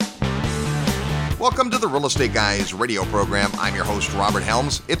Welcome to the Real Estate Guys radio program. I'm your host, Robert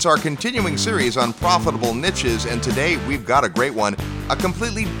Helms. It's our continuing series on profitable niches, and today we've got a great one, a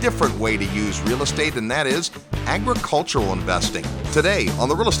completely different way to use real estate, and that is agricultural investing. Today on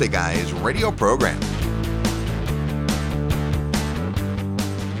the Real Estate Guys radio program.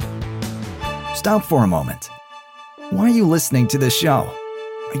 Stop for a moment. Why are you listening to this show?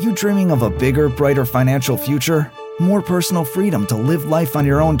 Are you dreaming of a bigger, brighter financial future? More personal freedom to live life on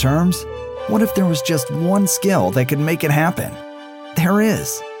your own terms? What if there was just one skill that could make it happen? There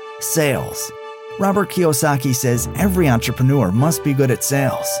is. Sales. Robert Kiyosaki says every entrepreneur must be good at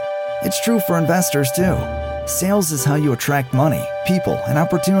sales. It's true for investors too. Sales is how you attract money, people, and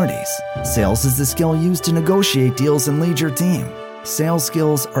opportunities. Sales is the skill used to negotiate deals and lead your team. Sales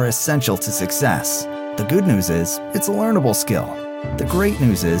skills are essential to success. The good news is, it's a learnable skill. The great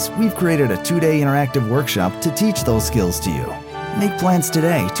news is, we've created a 2-day interactive workshop to teach those skills to you. Make plans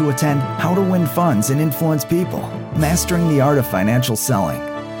today to attend How to Win Funds and Influence People, Mastering the Art of Financial Selling.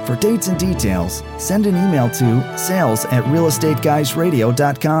 For dates and details, send an email to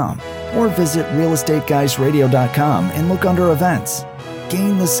sales@realestateguysradio.com or visit realestateguysradio.com and look under events.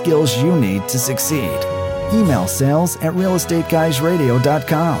 Gain the skills you need to succeed. Email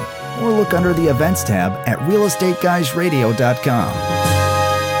sales@realestateguysradio.com or look under the events tab at realestateguysradio.com.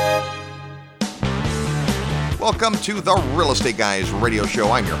 Welcome to the Real Estate Guys radio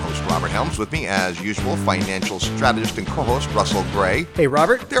show. I'm your host, Robert Helms. With me, as usual, financial strategist and co-host Russell Gray. Hey,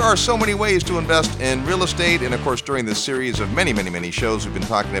 Robert. There are so many ways to invest in real estate, and of course, during this series of many shows, we've been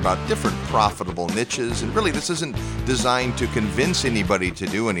talking about different profitable niches, and really, this isn't designed to convince anybody to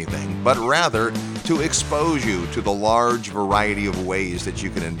do anything, but rather to expose you to the large variety of ways that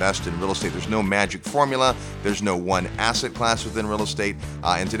you can invest in real estate. There's no magic formula. There's no one asset class within real estate,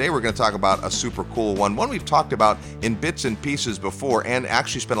 and today we're going to talk about a super cool one we've talked about in bits and pieces before, and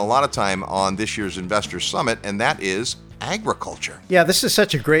actually spent a lot of time on this year's Investor Summit, and that is agriculture. Yeah, this is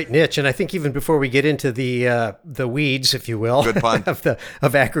such a great niche, and I think even before we get into the weeds, if you will, good pun,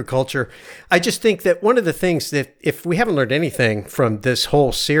 of agriculture, I just think that one of the things that, if we haven't learned anything from this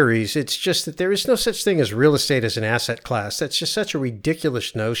whole series, it's just that there is no such thing as real estate as an asset class. That's just such a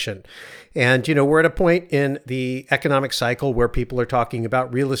ridiculous notion. And, we're at a point in the economic cycle where people are talking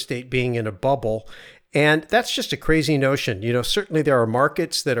about real estate being in a bubble. And that's just a crazy notion. Certainly there are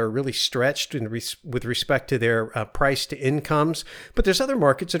markets that are really stretched with respect to their price to incomes, but there's other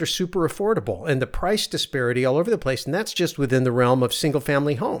markets that are super affordable, and the price disparity all over the place, and that's just within the realm of single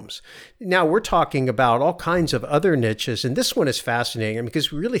family homes. Now we're talking about all kinds of other niches, and this one is fascinating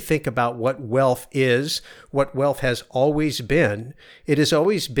because we really think about what wealth is, what wealth has always been. It has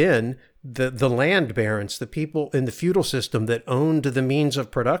always been the land barons, the people in the feudal system that owned the means of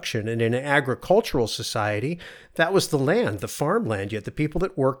production. And in an agricultural society, that was the land, the farmland. You had the people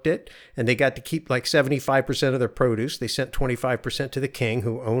that worked it, and they got to keep like 75% of their produce. They sent 25% to the king,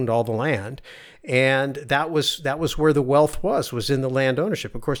 who owned all the land. And that was where the wealth was in the land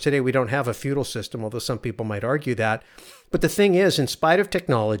ownership. Of course, today we don't have a feudal system, although some people might argue that. But the thing is, in spite of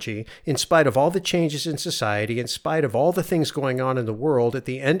technology, in spite of all the changes in society, in spite of all the things going on in the world, at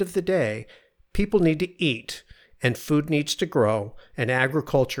the end of the day, people need to eat, and food needs to grow, and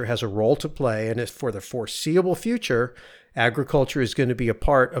agriculture has a role to play. And for the foreseeable future, agriculture is going to be a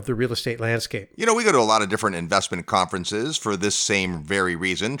part of the real estate landscape. We go to a lot of different investment conferences for this same very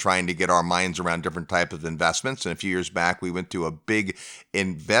reason, trying to get our minds around different types of investments. And a few years back, we went to a big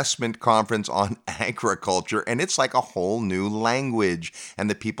investment conference on agriculture, and it's like a whole new language. And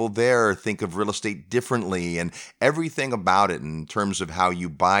the people there think of real estate differently, and everything about it in terms of how you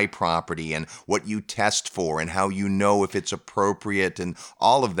buy property and what you test for and how you know if it's appropriate and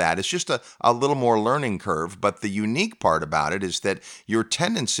all of that. It's just a little more learning curve. But the unique part about it is that your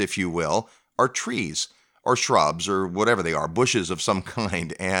tenants, if you will, are trees or shrubs or whatever they are, bushes of some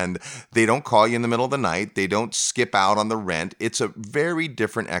kind, and they don't call you in the middle of the night. They don't skip out on the rent. It's a very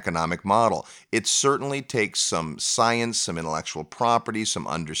different economic model. It certainly takes some science, some intellectual property, some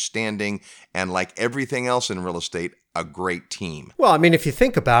understanding, and like everything else in real estate, a great team. Well, I mean, if you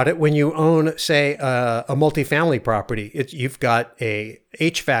think about it, when you own, say, a multifamily property, you've got a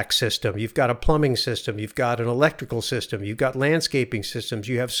HVAC system, you've got a plumbing system, you've got an electrical system, you've got landscaping systems,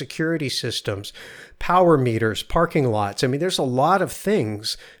 you have security systems, power meters, parking lots. I mean, there's a lot of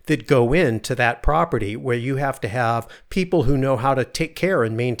things that go into that property where you have to have people who know how to take care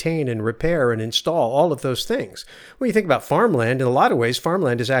and maintain and repair and install all of those things. When you think about farmland, in a lot of ways,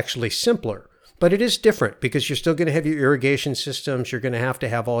 farmland is actually simpler. But it is different because you're still going to have your irrigation systems. You're going to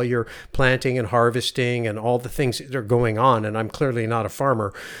have all your planting and harvesting and all the things that are going on. And I'm clearly not a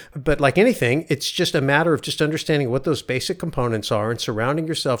farmer. But like anything, it's just a matter of just understanding what those basic components are and surrounding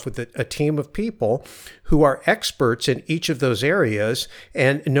yourself with a team of people who are experts in each of those areas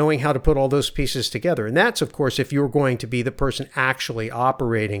and knowing how to put all those pieces together. And that's, of course, if you're going to be the person actually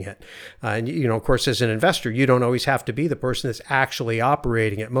operating it. And, of course, as an investor, you don't always have to be the person that's actually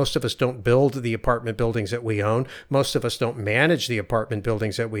operating it. Most of us don't build the apartment buildings that we own. Most of us don't manage the apartment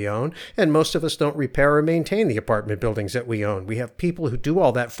buildings that we own. And most of us don't repair or maintain the apartment buildings that we own. We have people who do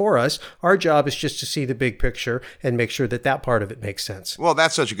all that for us. Our job is just to see the big picture and make sure that that part of it makes sense. Well,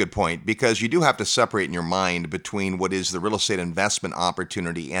 that's such a good point, because you do have to separate in your mind between what is the real estate investment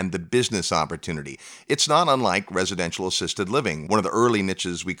opportunity and the business opportunity. It's not unlike residential assisted living, one of the early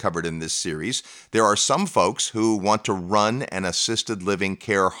niches we covered in this series. There are some folks who want to run an assisted living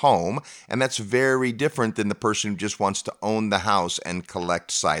care home, and that's very different than the person who just wants to own the house and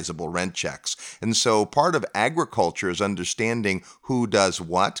collect sizable rent checks. And so part of agriculture is understanding who does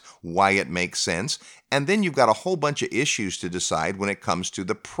what, why it makes sense, and then you've got a whole bunch of issues to decide when it comes to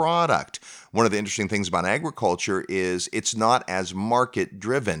the product. One of the interesting things about agriculture is it's not as market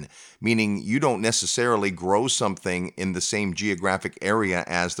driven, meaning you don't necessarily grow something in the same geographic area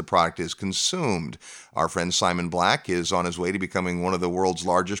as the product is consumed. Our friend Simon Black is on his way to becoming one of the world's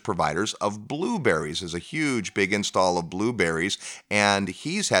largest providers of blueberries. There's a huge, big install of blueberries, and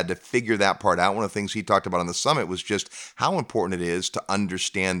he's had to figure that part out. One of the things he talked about on the summit was just how important it is to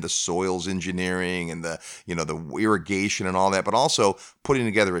understand the soils engineering and the irrigation and all that, but also putting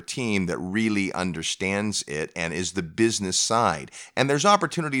together a team that really understands it and is the business side. And there's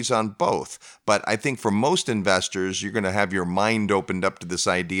opportunities on both. But I think for most investors, you're going to have your mind opened up to this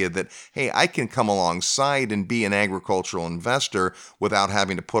idea that, hey, I can come alongside and be an agricultural investor without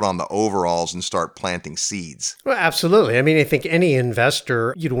having to put on the overalls and start planting seeds. Well, absolutely. I mean, I think any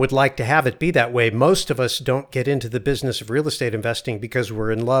investor would like to have it be that way. Most of us don't get into the business of real estate investing because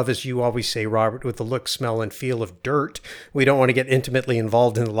we're in love, as you always say, Robert, with the look, smell, and feel of dirt. We don't want to get intimately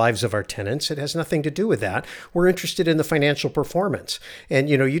involved in the lives of our tenants. It has nothing to do with that. We're interested in the financial performance. And,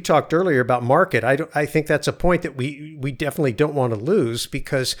 you talked earlier about market. I think that's a point that we definitely don't want to lose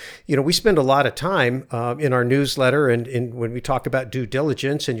because, we spend a lot of time in our newsletter and when we talk about due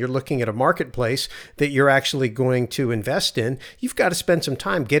diligence and you're looking at a marketplace that you're actually going to invest in, you've got to spend some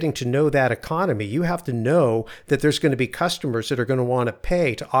time getting to know that economy. You have to know that there's going to be customers that are going to want to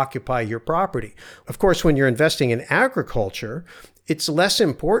pay to occupy your property. Of course, when you're investing in agriculture, it's less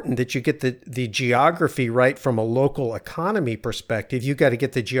important that you get the geography right from a local economy perspective. You got to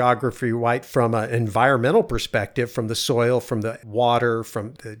get the geography right from an environmental perspective, from the soil, from the water,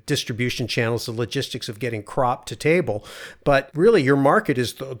 from the distribution channels, the logistics of getting crop to table. But really, your market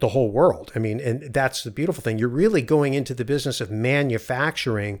is the whole world. I mean, and that's the beautiful thing. You're really going into the business of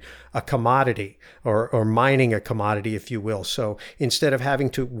manufacturing a commodity or mining a commodity, if you will. So instead of having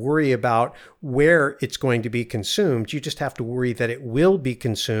to worry about where it's going to be consumed, you just have to worry that it will be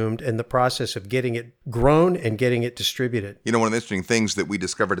consumed in the process of getting it grown and getting it distributed. One of the interesting things that we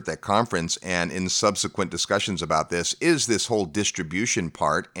discovered at that conference and in subsequent discussions about this is this whole distribution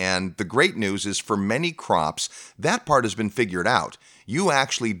part. And the great news is for many crops, that part has been figured out. You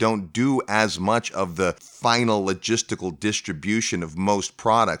actually don't do as much of the final logistical distribution of most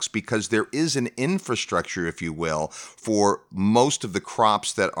products because there is an infrastructure, if you will, for most of the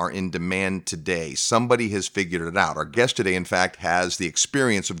crops that are in demand today. Somebody has figured it out. Our guest today, in fact, has the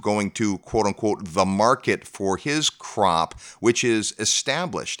experience of going to, quote unquote, the market for his crop, which is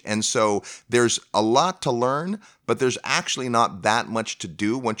established. And so there's a lot to learn, but there's actually not that much to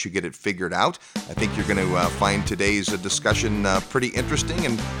do once you get it figured out. I think you're going to find today's discussion pretty interesting,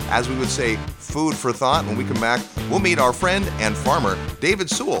 and as we would say, food for thought. When we come back, we'll meet our friend and farmer, David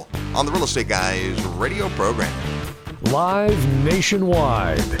Sewell, on the Real Estate Guys radio program. Live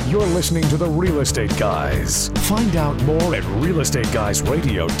nationwide, you're listening to the Real Estate Guys. Find out more at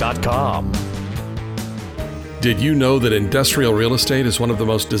realestateguysradio.com. Did you know that industrial real estate is one of the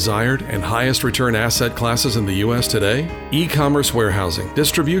most desired and highest return asset classes in the U.S. today? E-commerce warehousing,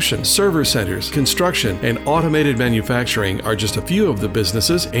 distribution, server centers, construction, and automated manufacturing are just a few of the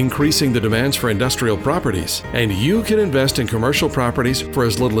businesses increasing the demands for industrial properties. And you can invest in commercial properties for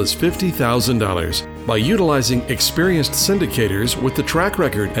as little as $50,000 by utilizing experienced syndicators with the track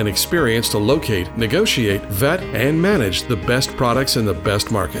record and experience to locate, negotiate, vet, and manage the best products in the best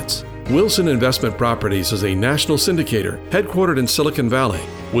markets. Wilson Investment Properties is a national syndicator headquartered in Silicon Valley.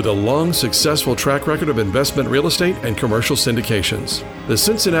 with a long, successful track record of investment real estate and commercial syndications. The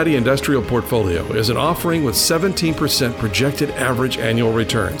Cincinnati Industrial Portfolio is an offering with 17% projected average annual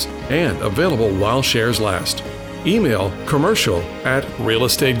returns and available while shares last. Email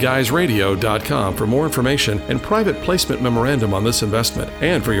commercial@realestateguysradio.com for more information and private placement memorandum on this investment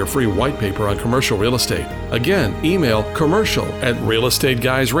and for your free white paper on commercial real estate. Again, email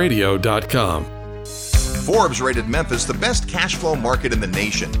commercial@realestateguysradio.com. Forbes rated Memphis the best cash flow market in the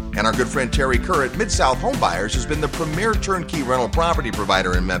nation. And our good friend Terry Kerr at Mid-South Homebuyers has been the premier turnkey rental property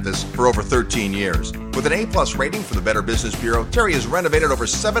provider in Memphis for over 13 years. With an A+ rating for the Better Business Bureau, Terry has renovated over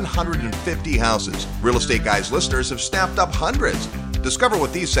 750 houses. Real Estate Guys listeners have snapped up hundreds. Discover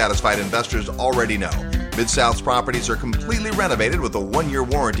what these satisfied investors already know. Mid-South's properties are completely renovated with a 1-year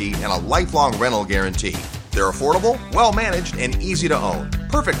warranty and a lifelong rental guarantee. They're affordable, well-managed, and easy to own.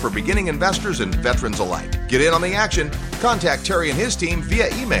 Perfect for beginning investors and veterans alike. Get in on the action. Contact Terry and his team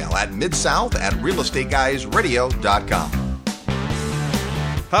via email at midsouth@realestateguysradio.com.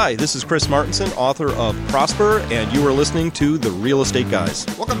 Hi, this is Chris Martinson, author of Prosper, and you are listening to The Real Estate Guys.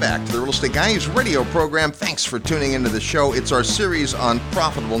 Welcome back to the Real Estate Guys radio program. Thanks for tuning into the show. It's our series on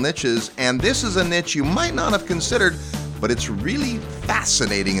profitable niches, and this is a niche you might not have considered, but it's really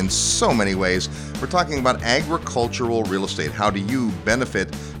fascinating in so many ways. We're talking about agricultural real estate. How do you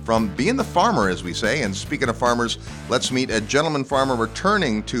benefit from being the farmer, as we say? And speaking of farmers, let's meet a gentleman farmer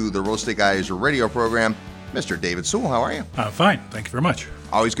returning to the Real Estate Guys radio program, Mr. David Sewell. How are you? Fine. Thank you very much.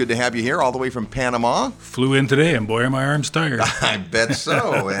 Always good to have you here, all the way from Panama. Flew in today, and boy, are my arms tired. I bet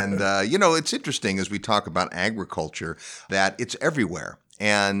so. And, it's interesting as we talk about agriculture that it's everywhere.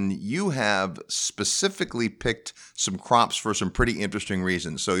 And you have specifically picked some crops for some pretty interesting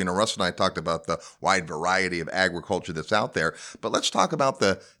reasons. So, Russ and I talked about the wide variety of agriculture that's out there. But let's talk about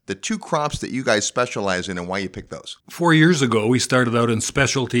the two crops that you guys specialize in and why you picked those. 4 years ago, we started out in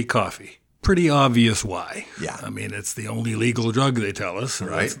specialty coffee. Pretty obvious why. Yeah. I mean, it's the only legal drug, they tell us,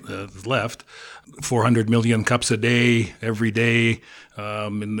 right? That's left. 400 million cups a day, every day.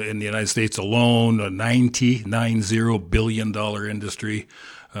 In the United States alone, a $90 billion industry.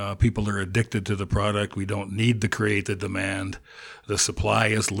 People are addicted to the product. We don't need to create the demand. The supply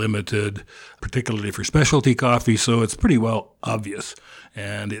is limited, particularly for specialty coffee, so it's pretty well obvious.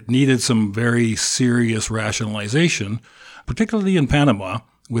 And it needed some very serious rationalization, particularly in Panama,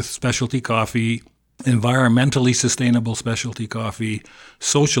 with specialty coffee, environmentally sustainable specialty coffee,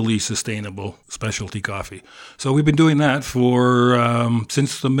 socially sustainable specialty coffee. So we've been doing that for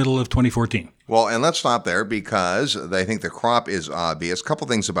since the middle of 2014. Well, and let's stop there because I think the crop is obvious. A couple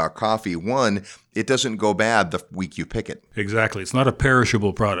things about coffee. One, it doesn't go bad the week you pick it. Exactly. It's not a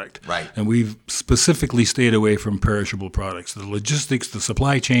perishable product. Right. And we've specifically stayed away from perishable products. The logistics, the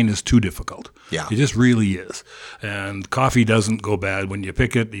supply chain is too difficult. Yeah. It just really is. And coffee doesn't go bad when you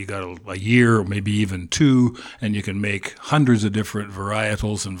pick it. You got a year or maybe even 2, and you can make hundreds of different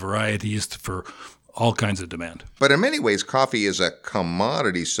varietals and varieties for all kinds of demand. But in many ways, coffee is a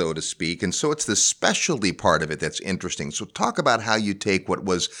commodity, so to speak, and so it's the specialty part of it that's interesting. So talk about how you take what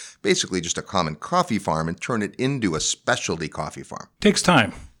was basically just a common coffee farm and turn it into a specialty coffee farm. Takes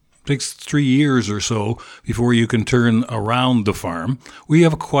time. Takes 3 years or so before you can turn around the farm. We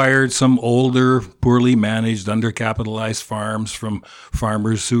have acquired some older, poorly managed, undercapitalized farms from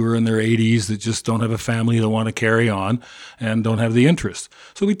farmers who are in their 80s that just don't have a family that want to carry on and don't have the interest.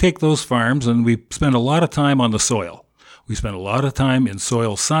 So we take those farms and we spend a lot of time on the soil. We spend a lot of time in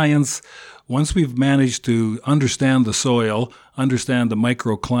soil science. Once we've managed to understand the soil, understand the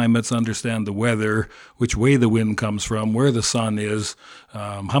microclimates, understand the weather, which way the wind comes from, where the sun is,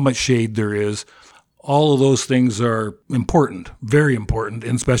 how much shade there is, all of those things are important, very important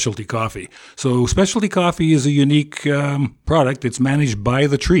in specialty coffee. So specialty coffee is a unique product. It's managed by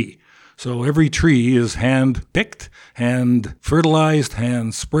the tree. So every tree is hand-picked, hand-fertilized,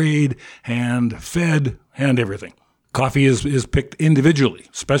 hand-sprayed, hand-fed, hand everything. Coffee is picked individually.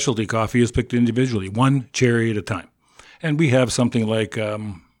 Specialty coffee is picked individually, one cherry at a time. And we have something like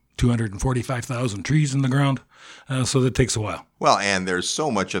 245,000 trees in the ground, so that takes a while. Well, and there's so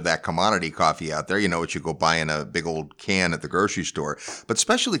much of that commodity coffee out there, what you go buy in a big old can at the grocery store. But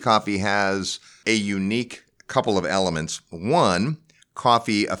specialty coffee has a unique couple of elements. One,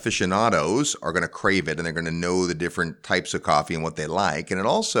 coffee aficionados are going to crave it and they're going to know the different types of coffee and what they like. And it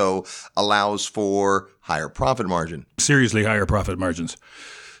also allows for higher profit margin. Seriously higher profit margins.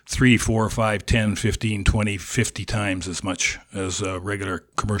 3, 4, 5, 10, 15, 20, 50 times as much as regular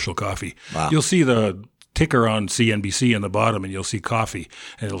commercial coffee. Wow. You'll see the ticker on CNBC in the bottom and you'll see coffee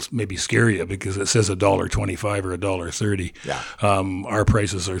and it'll maybe scare you because it says $1.25 or $1.30. Yeah. Our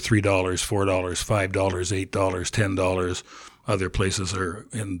prices are $3, $4, $5, $8, $10. Other places are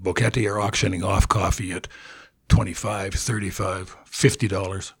in Boquete are auctioning off coffee at $25, $35,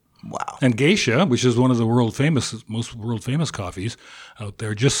 $50. Wow. And Geisha, which is one of the most world famous coffees out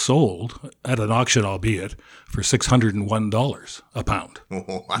there, just sold at an auction, albeit, for $601 a pound.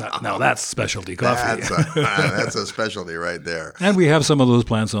 Wow. Now that's specialty coffee. That's a specialty right there. And we have some of those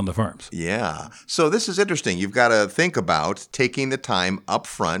plants on the farms. Yeah. So this is interesting. You've got to think about taking the time up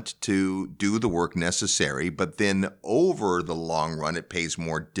front to do the work necessary, but then over the long run, it pays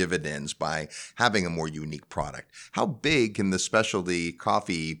more dividends by having a more unique product. How big can the specialty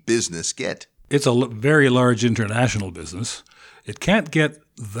coffee business get? It's a very large international business. It can't get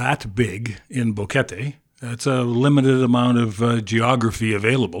that big in Boquete. It's a limited amount of geography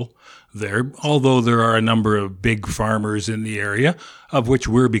available there, although there are a number of big farmers in the area, of which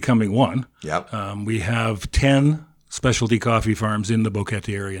we're becoming one. Yep. We have 10 specialty coffee farms in the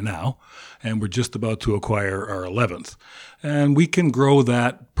Boquete area now, and we're just about to acquire our 11th. And we can grow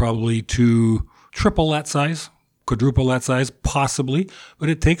that probably to triple that size, quadruple that size, possibly, but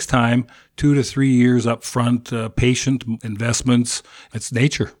it takes time, 2 to 3 years up front, patient investments. It's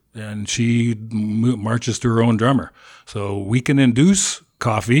nature, and she marches to her own drummer. So we can induce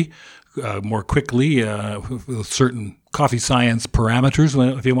coffee more quickly with certain coffee science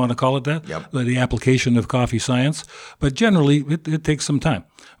parameters, if you want to call it that, the application of coffee science. But generally, it takes some time.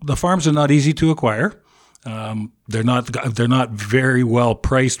 The farms are not easy to acquire. They're not very well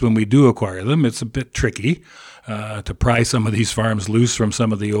priced when we do acquire them. It's a bit tricky to pry some of these farms loose from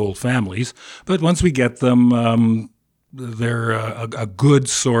some of the old families. But once we get them, they're a good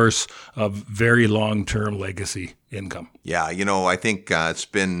source of very long-term legacy income. Yeah, I think it's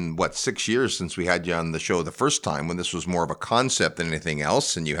been, 6 years since we had you on the show the first time, when this was more of a concept than anything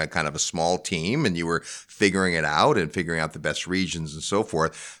else, and you had kind of a small team, and you were figuring it out and figuring out the best regions and so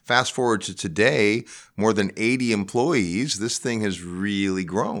forth. Fast forward to today, more than 80 employees. This thing has really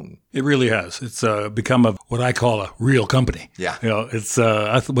grown. It really has. It's become what I call a real company. Yeah.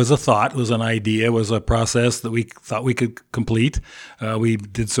 It was a thought, it was an idea, it was a process that we thought we could complete. We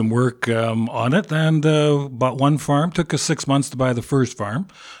did some work on it, and bought one farm. Took us 6 months to buy the first farm,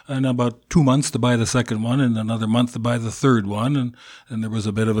 and about 2 months to buy the second one, and another month to buy the third one. And there was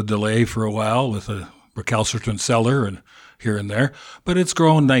a bit of a delay for a while with a recalcitrant seller and here and there, but it's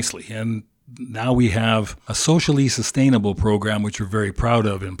grown nicely. And now we have a socially sustainable program, which we're very proud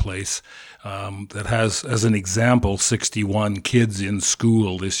of, in place, that has, as an example, 61 kids in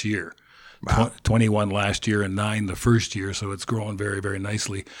school this year. Wow. 21 last year and 9 the first year, so it's growing very, very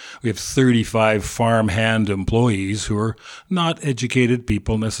nicely. We have 35 farm hand employees who are not educated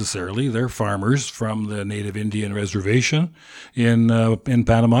people necessarily. They're farmers from the Native Indian reservation in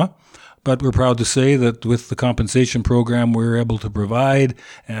Panama. But we're proud to say that with the compensation program we're able to provide,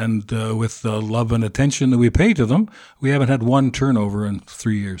 and with the love and attention that we pay to them, we haven't had one turnover in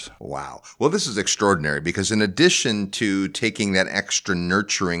 3 years. Wow. Well, this is extraordinary, because in addition to taking that extra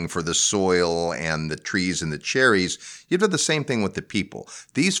nurturing for the soil and the trees and the cherries, you've done the same thing with the people.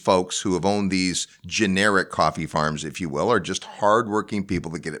 These folks who have owned these generic coffee farms, if you will, are just hardworking people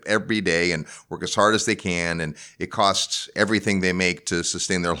that get up every day and work as hard as they can, and it costs everything they make to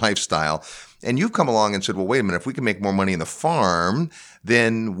sustain their lifestyle. And you've come along and said, well, wait a minute, if we can make more money in the farm,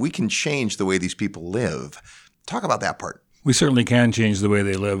 then we can change the way these people live. Talk about that part. We certainly can change the way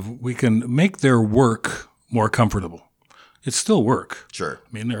they live. We can make their work more comfortable. It's still work. Sure.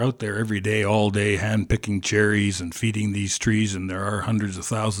 I mean, they're out there every day, all day, hand-picking cherries and feeding these trees, and there are hundreds of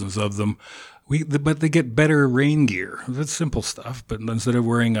thousands of them. But they get better rain gear. That's simple stuff. But instead of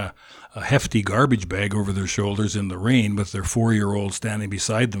wearing a hefty garbage bag over their shoulders in the rain with their 4-year-old standing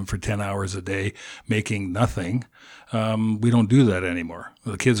beside them for 10 hours a day making nothing, we don't do that anymore.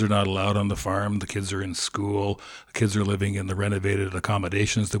 The kids are not allowed on the farm. The kids are in school. The kids are living in the renovated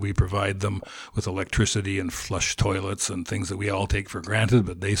accommodations that we provide them, with electricity and flush toilets and things that we all take for granted,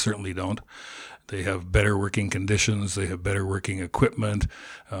 but they certainly don't. They have better working conditions. They have better working equipment.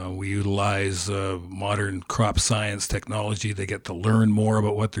 We utilize modern crop science technology. They get to learn more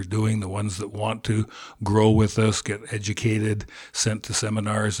about what they're doing. The ones that want to grow with us get educated, sent to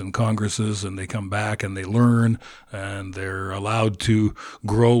seminars and congresses, and they come back and they learn, and they're allowed to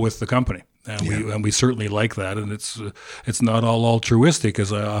grow with the company. And we certainly like that, and it's not all altruistic,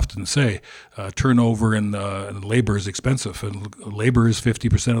 as I often say. Turnover in labor is expensive, and labor is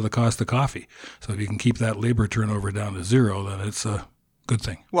 50% of the cost of coffee. So if you can keep that labor turnover down to zero, then it's a good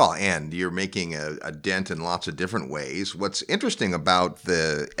thing. Well, and you're making a dent in lots of different ways. What's interesting about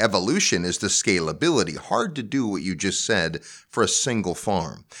the evolution is the scalability. Hard to do what you just said for a single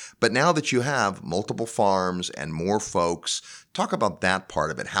farm. But now that you have multiple farms and more folks, talk about that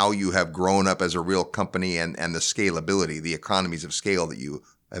part of it, how you have grown up as a real company and the scalability, the economies of scale that you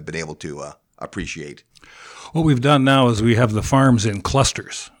have been able to appreciate. What we've done now is we have the farms in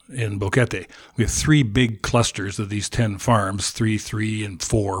clusters in Boquete. We have 3 big clusters of these 10 farms, 3, and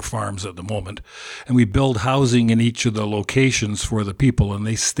 4 farms at the moment. And we build housing in each of the locations for the people, and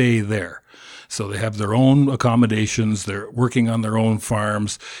they stay there. So they have their own accommodations. They're working on their own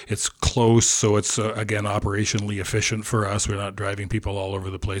farms. It's close, so it's, again, operationally efficient for us. We're not driving people all over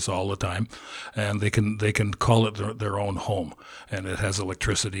the place all the time. And they can call it their own home. And it has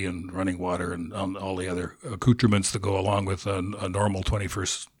electricity and running water and all the other accoutrements that go along with a normal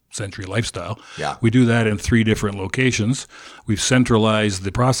 21st century lifestyle. Yeah. We do that in 3 different locations. We've centralized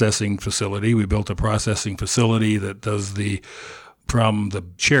the processing facility. We built a processing facility that does from the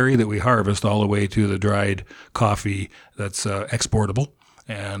cherry that we harvest all the way to the dried coffee that's exportable.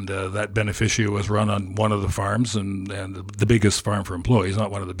 And that beneficio is run on one of the farms and the biggest farm for employees, not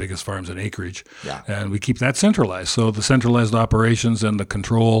one of the biggest farms in acreage. Yeah. And we keep that centralized. So the centralized operations and the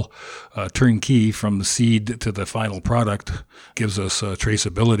control turnkey from the seed to the final product gives us a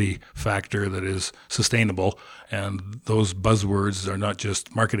traceability factor that is sustainable. And those buzzwords are not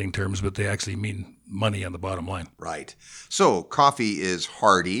just marketing terms, but they actually mean money on the bottom line. Right. So coffee is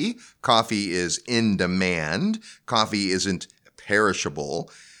hardy. Coffee is in demand. Coffee isn't perishable.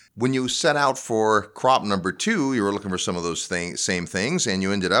 When you set out for crop number 2, you were looking for some of those same things, and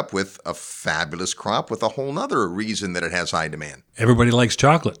you ended up with a fabulous crop with a whole nother reason that it has high demand. Everybody likes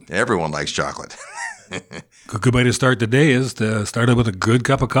chocolate. Everyone likes chocolate. A good way to start the day is to start it with a good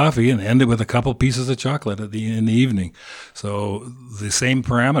cup of coffee and end it with a couple pieces of chocolate in the evening. So the same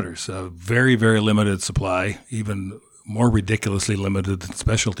parameters, very, very limited supply, even more ridiculously limited than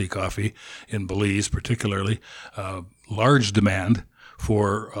specialty coffee in Belize particularly, large demand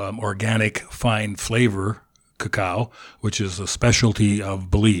for organic fine flavor cacao, which is a specialty of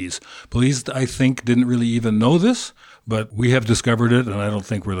Belize. Belize, I think, didn't really even know this, but we have discovered it, and I don't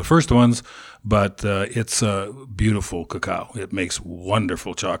think we're the first ones, but it's a beautiful cacao. It makes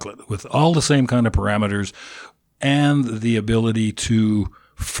wonderful chocolate with all the same kind of parameters and the ability to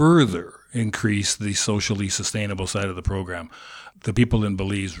further increase the socially sustainable side of the program. The people in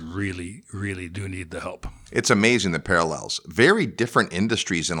Belize really, really do need the help. It's amazing, the parallels. Very different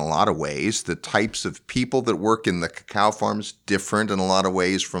industries in a lot of ways. The types of people that work in the cacao farms, different in a lot of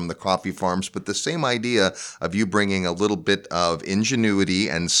ways from the coffee farms, but the same idea of you bringing a little bit of ingenuity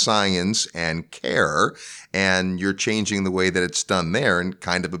and science and care, and you're changing the way that it's done there in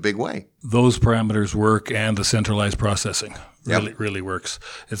kind of a big way. Those parameters work, and the centralized processing really works.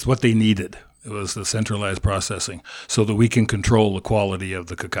 It's what they needed. It was the centralized processing so that we can control the quality of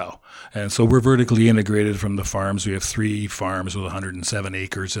the cacao. And so we're vertically integrated from the farms. We have 3 farms with 107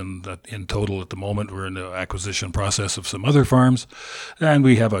 acres in total at the moment. We're in the acquisition process of some other farms. And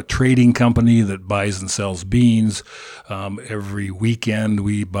we have a trading company that buys and sells beans. Every weekend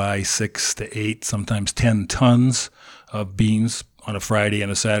we buy 6 to 8, sometimes 10 tons of beans on a Friday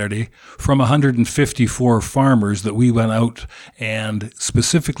and a Saturday from 154 farmers that we went out and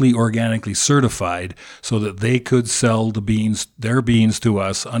specifically organically certified so that they could sell their beans to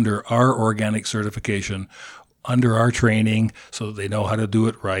us under our organic certification, under our training, so that they know how to do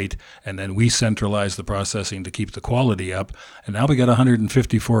it right. And then we centralize the processing to keep the quality up. And now we got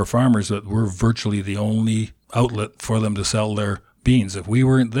 154 farmers that we're virtually the only outlet for them to sell their beans. If we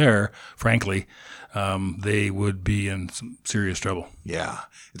weren't there, frankly, they would be in some serious trouble. Yeah,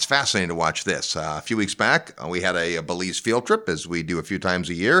 it's fascinating to watch this. A few weeks back, we had a Belize field trip, as we do a few times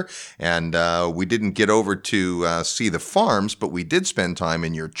a year, and we didn't get over to see the farms, but we did spend time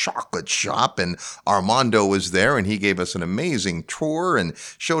in your chocolate shop, and Armando was there, and he gave us an amazing tour and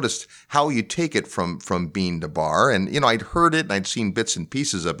showed us how you take it from bean to bar. And, I'd heard it, and I'd seen bits and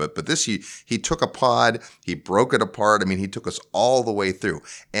pieces of it, but this, he took a pod, he broke it apart. I mean, he took us all the way through,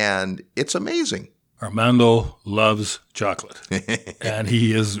 and it's amazing. Armando loves chocolate, and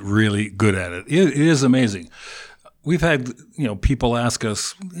he is really good at it. It is amazing. We've had, people ask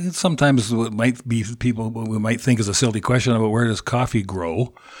us, sometimes what might be people we might think is a silly question about where does coffee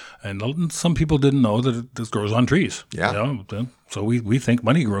grow? And some people didn't know that this grows on trees. Yeah. You know? So we think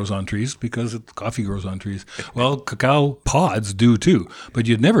money grows on trees because coffee grows on trees. Well, cacao pods do too, but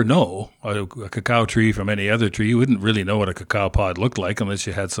you'd never know a cacao tree from any other tree. You wouldn't really know what a cacao pod looked like unless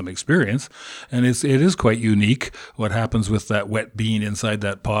you had some experience. And it is quite unique what happens with that wet bean inside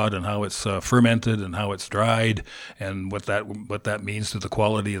that pod and how it's fermented and how it's dried and what that means to the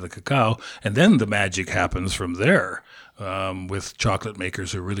quality of the cacao. And then the magic happens from there. With chocolate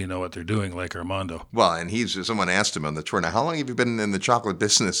makers who really know what they're doing, like Armando. Well, and someone asked him on the tour, now, how long have you been in the chocolate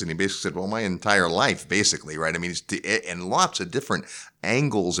business? And he basically said, well, my entire life, basically, right? I mean, and lots of different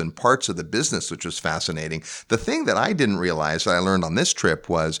angles and parts of the business, which was fascinating. The thing that I didn't realize that I learned on this trip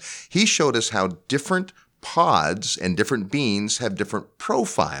was he showed us how different pods and different beans have different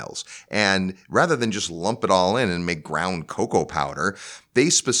profiles. And rather than just lump it all in and make ground cocoa powder, they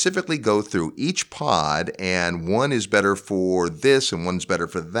specifically go through each pod, and one is better for this and one's better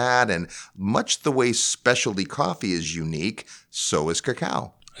for that. And much the way specialty coffee is unique, so is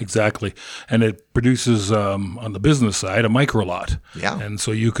cacao. Exactly. And it produces, on the business side, a microlot. Yeah. And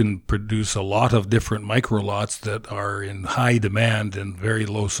so you can produce a lot of different microlots that are in high demand and very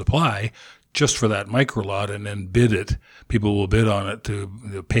low supply just for that microlot, and then bid it. People will bid on it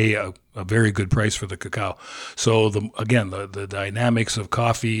to pay a very good price for the cacao. So the dynamics of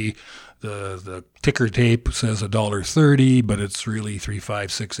coffee, the ticker tape says $1.30, but it's really $3, $5,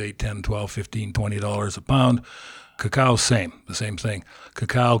 $6, $8, $10, $12, $15, $20 a pound. Cacao, the same thing.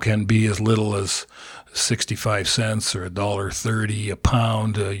 Cacao can be as little as 65 cents or $1.30 a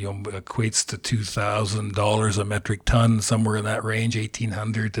pound, equates to $2,000 a metric ton, somewhere in that range,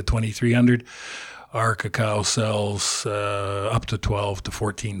 $1,800 to $2,300. Our cacao sells up to $12,000 to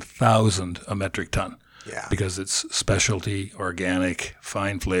 $14,000 a metric ton. Yeah. Because it's specialty, organic,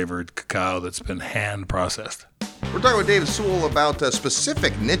 fine-flavored cacao that's been hand processed. We're talking with Dave Sewell about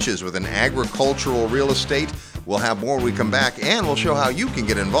specific niches within agricultural real estate. We'll have more when we come back, and we'll show how you can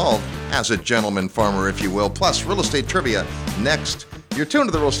get involved as a gentleman farmer, if you will. Plus, real estate trivia next. You're tuned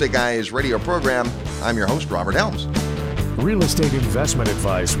to the Real Estate Guys radio program. I'm your host, Robert Helms. Real estate investment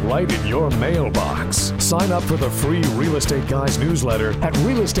advice right in your mailbox. Sign up for the free Real Estate Guys newsletter at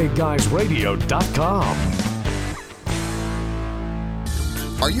realestateguysradio.com.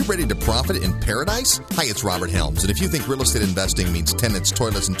 Are you ready to profit in paradise? Hi, it's Robert Helms, and if you think real estate investing means tenants,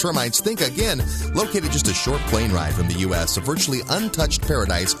 toilets, and termites, think again. Located just a short plane ride from the U.S., a virtually untouched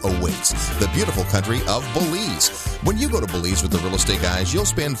paradise awaits, the beautiful country of Belize. When you go to Belize with the Real Estate Guys, you'll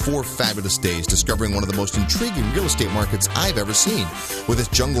spend 4 fabulous days discovering one of the most intriguing real estate markets I've ever seen. With its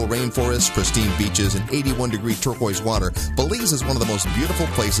jungle rainforest, pristine beaches, and 81-degree turquoise water, Belize is one of the most beautiful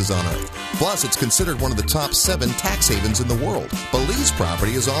places on earth. Plus, it's considered one of the top 7 tax havens in the world. Belize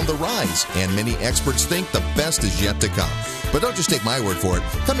property is on the rise, and many experts think the best is yet to come. But don't just take my word for it.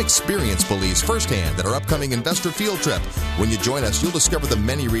 Come experience Belize firsthand at our upcoming investor field trip. When you join us, you'll discover the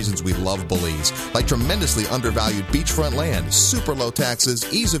many reasons we love Belize, like tremendously undervalued beachfront land, super low taxes,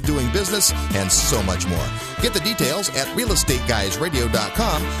 ease of doing business, and so much more. Get the details at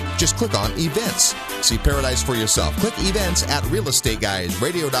realestateguysradio.com. Just click on events. See paradise for yourself. Click events at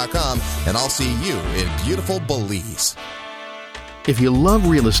realestateguysradio.com, and I'll see you in beautiful Belize. If you love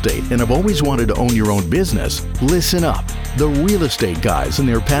real estate and have always wanted to own your own business, listen up. The Real Estate Guys and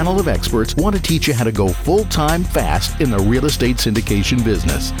their panel of experts want to teach you how to go full-time fast in the real estate syndication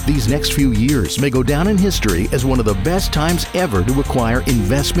business. These next few years may go down in history as one of the best times ever to acquire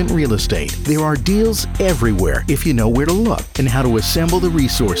investment real estate. There are deals everywhere if you know where to look and how to assemble the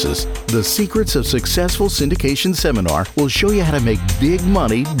resources. The Secrets of Successful Syndication seminar will show you how to make big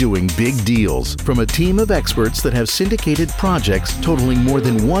money doing big deals from a team of experts that have syndicated projects totaling more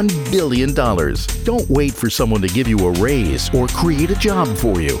than $1 billion. Don't wait for someone to give you a raise or create a job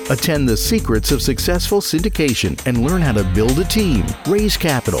for you. Attend the Secrets of Successful Syndication and learn how to build a team, raise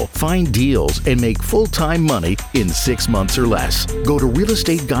capital, find deals, and make full-time money in 6 months or less. Go to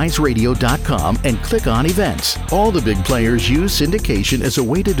realestateguysradio.com and click on events. All the big players use syndication as a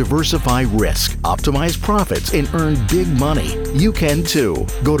way to diversify risk, optimize profits, and earn big money. You can too.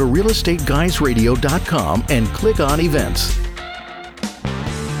 Go to realestateguysradio.com and click on events.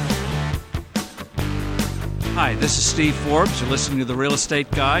 Hi, this is Steve Forbes. You're listening to The Real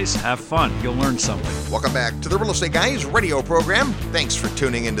Estate Guys. Have fun. You'll learn something. Welcome back to the Real Estate Guys radio program. Thanks for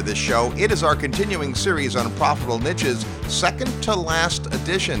tuning into this show. It is our continuing series on profitable niches, second to last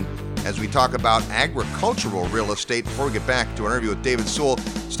edition. as we talk about agricultural real estate. Before we get back to our interview with David Sewell,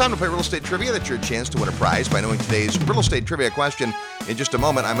 it's time to play Real Estate Trivia. That's your chance to win a prize by knowing today's Real Estate Trivia question. In just a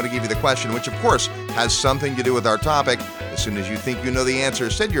moment, I'm going to give you the question, which of course has something to do with our topic. As soon as you think you know the answer,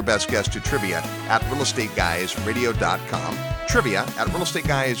 send your best guess to trivia@realestateguysradio.com.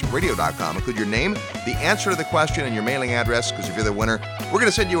 Trivia@realestateguysradio.com. Include your name, the answer to the question, and your mailing address, because if you're the winner, we're going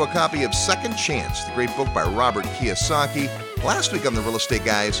to send you a copy of Second Chance, the great book by Robert Kiyosaki. Last week on the Real Estate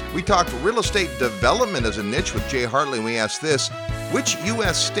Guys, we talked real estate development as a niche with Jay Hartley, and we asked this: which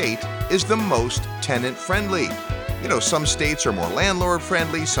U.S. state is the most tenant-friendly? You know, some states are more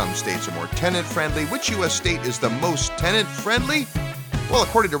landlord-friendly, some states are more tenant-friendly. Which U.S. state is the most tenant-friendly? Well,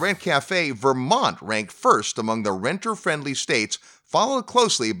 according to Rent Cafe, Vermont ranked first among the renter-friendly states, followed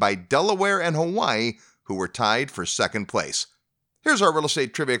closely by Delaware and Hawaii, who were tied for second place. Here's our real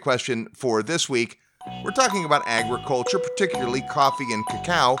estate trivia question for this week. We're talking about agriculture, particularly coffee and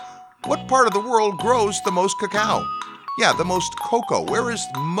cacao. What part of the world grows the most cacao? Yeah, the most cocoa. Where is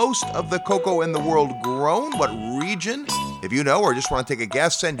most of the cocoa in the world grown? What region? If you know or just want to take a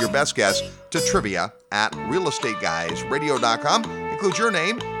guess, send your best guess to trivia@realestateguysradio.com. Include your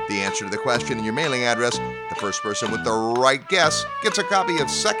name, the answer to the question, and your mailing address. The first person with the right guess gets a copy of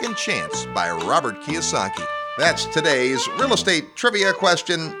Second Chance by Robert Kiyosaki. That's today's real estate trivia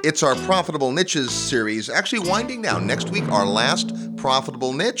question. It's our Profitable Niches series, actually winding down. Next week, our last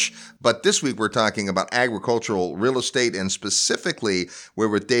profitable niche. But this week, we're talking about agricultural real estate, and specifically, we're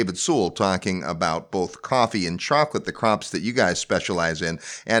with David Sewell talking about both coffee and chocolate, the crops that you guys specialize in.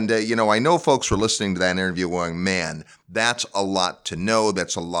 And, I know folks were listening to that interview going, man, that's a lot to know.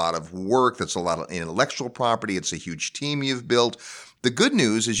 That's a lot of work. That's a lot of intellectual property. It's a huge team you've built. The good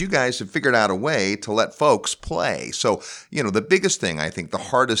news is you guys have figured out a way to let folks play. So, the biggest thing, I think, the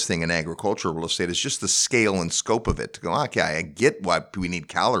hardest thing in agricultural real estate is just the scale and scope of it. To go, okay, I get why we need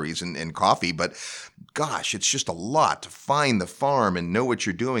calories in coffee, but gosh, it's just a lot to find the farm and know what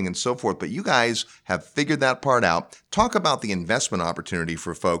you're doing and so forth. But you guys have figured that part out. Talk about the investment opportunity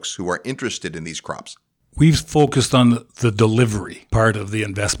for folks who are interested in these crops. We've focused on the delivery part of the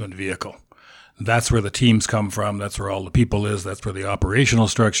investment vehicle. That's where the teams come from. That's where all the people is. That's where the operational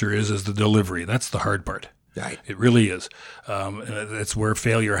structure is the delivery. That's the hard part. Right. It really is. It's where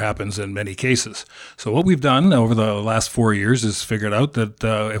failure happens in many cases. So what we've done over the last 4 years is figured out that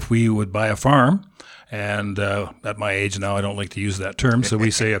if we would buy a farm, and at my age now, I don't like to use that term, so we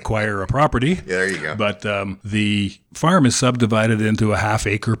say acquire a property. Yeah, there you go. But the farm is subdivided into a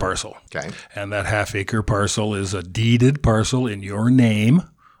half-acre parcel. Okay. And that half-acre parcel is a deeded parcel in your name,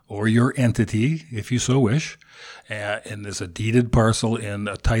 or your entity, if you so wish, and there's a deeded parcel in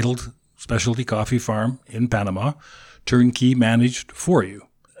a titled specialty coffee farm in Panama, turnkey managed for you.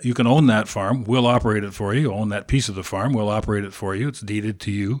 You can own that farm. We'll operate it for you. Own that piece of the farm. We'll operate it for you. It's deeded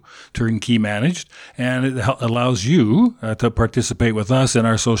to you, turnkey managed, and it allows you to participate with us in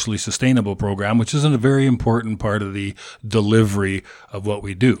our socially sustainable program, which is a very important part of the delivery of what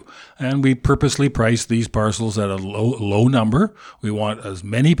we do. And we purposely price these parcels at a low number. We want as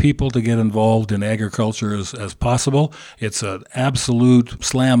many people to get involved in agriculture as possible. It's an absolute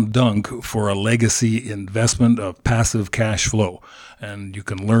slam dunk for a legacy investment of passive cash flow. And you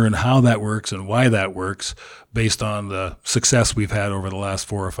can learn how that works and why that works based on the success we've had over the last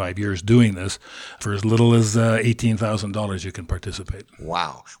 4 or 5 years doing this. For as little as $18,000, you can participate.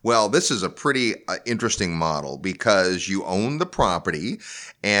 Wow. Well, this is a pretty interesting model because you own the property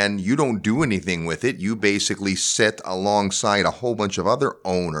and you don't do anything with it. You basically sit alongside a whole bunch of other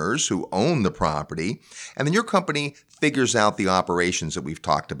owners who own the property, and then your company figures out the operations that we've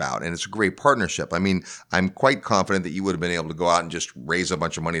talked about. And it's a great partnership. I mean, I'm quite confident that you would have been able to go out and just raise a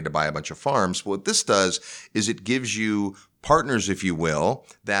bunch of money to buy a bunch of farms. What this does is it gives you partners, if you will,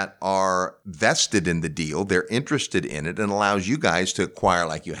 that are vested in the deal. They're interested in it and allows you guys to acquire,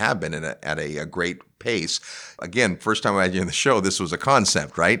 like you have been, at a great pace. Again, first time I had you on the show, this was a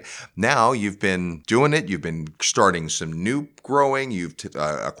concept, right? Now you've been doing it. You've been starting some new growing. You've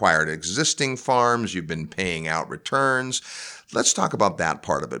acquired existing farms. You've been paying out returns. Let's talk about that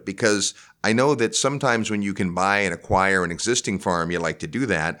part of it, because I know that sometimes when you can buy and acquire an existing farm, you like to do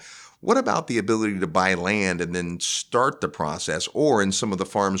that. What about the ability to buy land and then start the process, or in some of the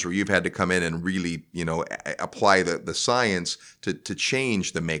farms where you've had to come in and really, apply the science to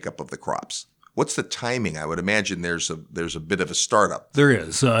change the makeup of the crops? What's the timing? I would imagine there's a bit of a startup. There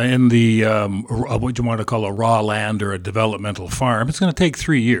is. In the what you want to call a raw land or a developmental farm, it's going to take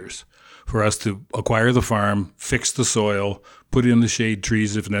 3 years for us to acquire the farm, fix the soil, put in the shade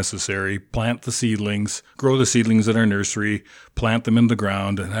trees if necessary, plant the seedlings, grow the seedlings in our nursery, plant them in the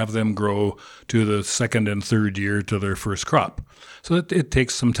ground, and have them grow to the second and third year to their first crop. So it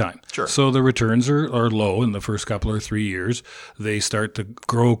takes some time. Sure. So the returns are low in the first couple or 3 years. They start to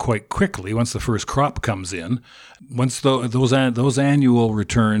grow quite quickly once the first crop comes in. Once those annual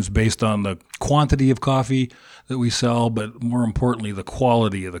returns based on the quantity of coffee that we sell, but more importantly, the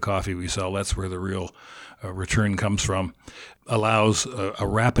quality of the coffee we sell, that's where the real return comes from, allows a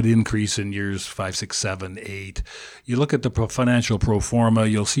rapid increase in years 5, 6, 7, 8. You look at the financial pro forma,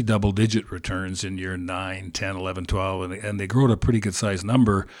 you'll see double-digit returns in year 9, 10, 11, 12, and they grow to a pretty good-sized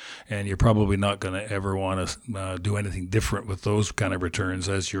number, and you're probably not going to ever want to do anything different with those kind of returns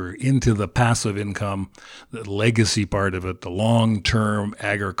as you're into the passive income, the legacy part of it, the long-term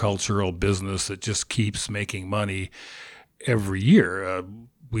agricultural business that just keeps making money every year.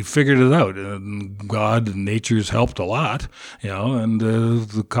 We figured it out, and God and nature's helped a lot, and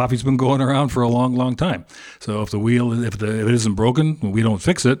the coffee's been going around for a long, long time. So if it isn't broken, we don't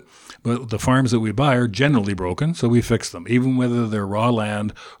fix it. But the farms that we buy are generally broken, so we fix them. Even whether they're raw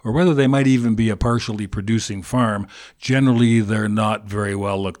land or whether they might even be a partially producing farm, generally they're not very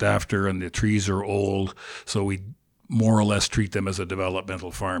well looked after, and the trees are old, so we more or less treat them as a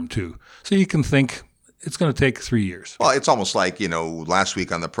developmental farm too. So you can think, it's going to take 3 years. Well, it's almost like, last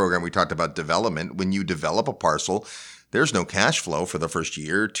week on the program, we talked about development. When you develop a parcel, there's no cash flow for the first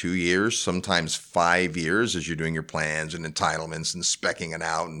year, 2 years, sometimes 5 years as you're doing your plans and entitlements and speccing it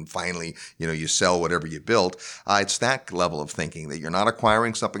out. And finally, you sell whatever you built. It's that level of thinking that you're not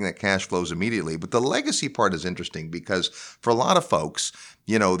acquiring something that cash flows immediately. But the legacy part is interesting because for a lot of folks,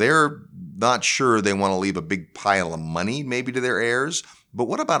 they're not sure they want to leave a big pile of money maybe to their heirs. But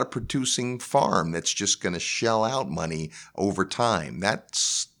what about a producing farm that's just going to shell out money over time?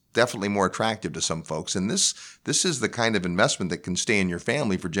 That's definitely more attractive to some folks. And this is the kind of investment that can stay in your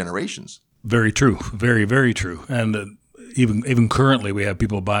family for generations. Very true. Very, very true. And even currently, we have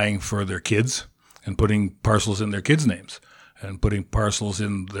people buying for their kids and putting parcels in their kids' names and putting parcels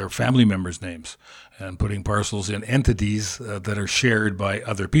in their family members' names and putting parcels in entities that are shared by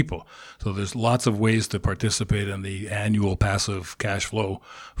other people. So there's lots of ways to participate in the annual passive cash flow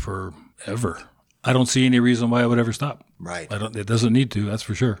forever. I don't see any reason why it would ever stop. Right. It doesn't need to, that's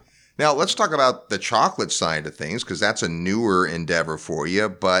for sure. Now, let's talk about the chocolate side of things, because that's a newer endeavor for you.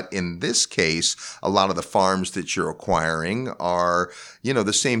 But in this case, a lot of the farms that you're acquiring are,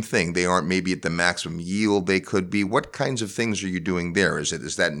 the same thing. They aren't maybe at the maximum yield they could be. What kinds of things are you doing there?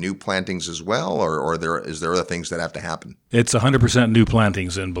 Is that new plantings as well, or is there other things that have to happen? It's 100% new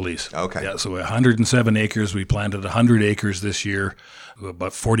plantings in Belize. Okay. Yeah, so 107 acres. We planted 100 acres this year,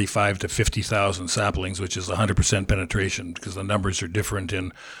 about 45 to 50,000 saplings, which is 100% penetration because the numbers are different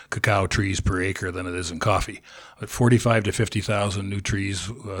in cacao trees per acre than it is in coffee. But 45 to 50,000 new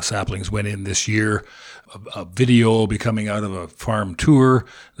trees, saplings went in this year. A video will be coming out of a farm tour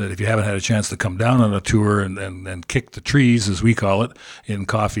that if you haven't had a chance to come down on a tour and kick the trees, as we call it, in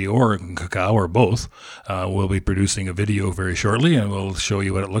coffee or in cacao or both, we'll be producing a video very shortly and we'll show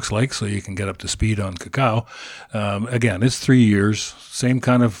you what it looks like so you can get up to speed on cacao. Again, it's 3 years, same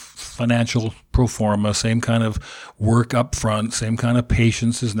kind of financial pro forma, same kind of work up front, same kind of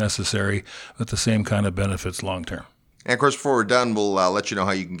patience is necessary, but the same kind of benefits long term. And of course, before we're done, we'll let you know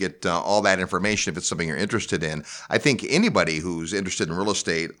how you can get all that information if it's something you're interested in. I think anybody who's interested in real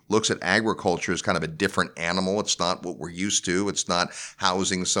estate looks at agriculture as kind of a different animal. It's not what we're used to. It's not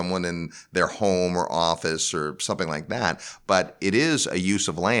housing someone in their home or office or something like that. But it is a use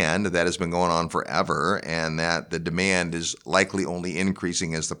of land that has been going on forever, and that the demand is likely only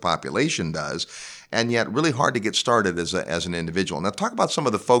increasing as the population does. And yet really hard to get started as an individual. Now, talk about some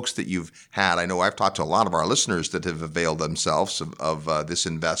of the folks that you've had. I know I've talked to a lot of our listeners that have availed themselves of this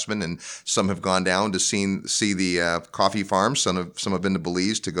investment, and some have gone down to see the coffee farms. Some have been to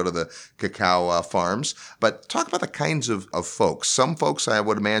Belize to go to the cacao farms. But talk about the kinds of folks. Some folks, I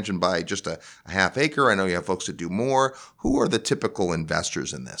would imagine, buy just a half acre. I know you have folks that do more. Who are the typical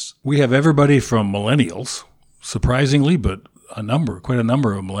investors in this? We have everybody from millennials, surprisingly, but quite a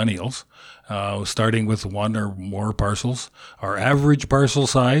number of millennials. Starting with one or more parcels. Our average parcel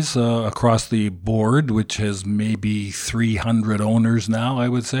size across the board, which has maybe 300 owners now, I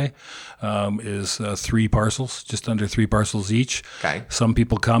would say, is 3 parcels, just under 3 parcels each. Okay. Some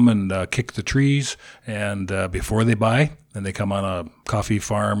people come and kick the trees and before they buy, and they come on a coffee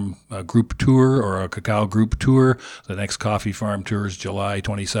farm group tour or a cacao group tour. The next coffee farm tour is July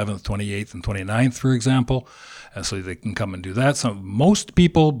 27th, 28th, and 29th, for example. So they can come and do that. Most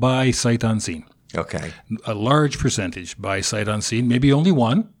people buy sight unseen. Okay. A large percentage buy sight unseen, maybe only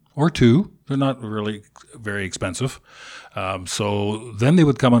 1 or 2. They're not really very expensive. So then they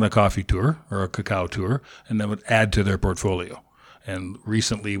would come on a coffee tour or a cacao tour, and they would add to their portfolio. And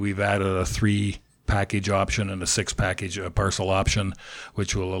recently we've added a 3-package option and a 6-package parcel option,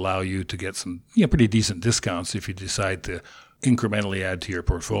 which will allow you to get some pretty decent discounts if you decide to incrementally add to your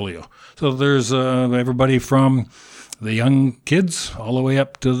portfolio. So there's everybody from the young kids all the way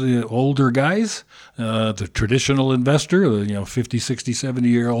up to the older guys, the traditional investor, 50, 60,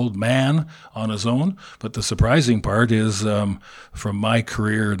 70-year-old man on his own. But the surprising part is from my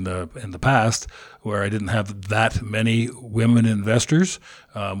career in the past, where I didn't have that many women investors,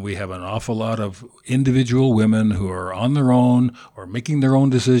 we have an awful lot of individual women who are on their own or making their own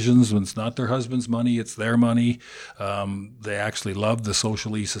decisions. When it's not their husband's money, it's their money. They actually love the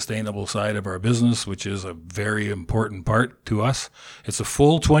socially sustainable side of our business, which is a very important part to us. It's a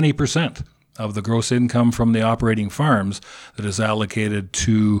full 20% of the gross income from the operating farms that is allocated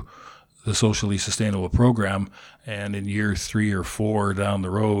to the socially sustainable program. And in year 3 or 4 down the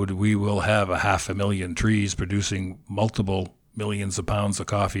road, we will have 500,000 trees producing multiple millions of pounds of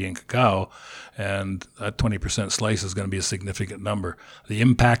coffee and cacao. And that 20% slice is going to be a significant number. The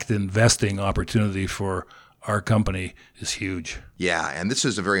impact investing opportunity for our company is huge. Yeah, and this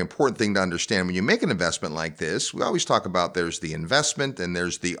is a very important thing to understand. When you make an investment like this, we always talk about there's the investment and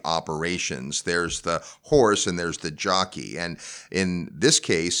there's the operations. There's the horse and there's the jockey. And in this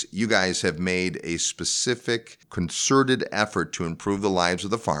case, you guys have made a specific, concerted effort to improve the lives of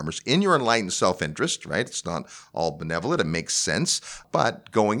the farmers in your enlightened self-interest, right? It's not all benevolent. It makes sense.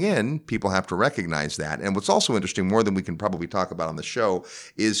 But going in, people have to recognize that. And what's also interesting, more than we can probably talk about on the show,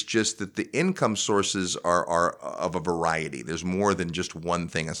 is just that the income sources are of a variety. There's more than just one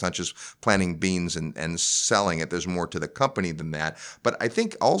thing. It's not just planting beans and selling it. There's more to the company than that. But I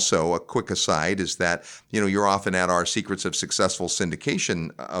think also a quick aside is that, you're often at our Secrets of Successful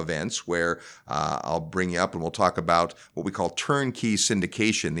Syndication events where I'll bring you up and we'll talk about what we call turnkey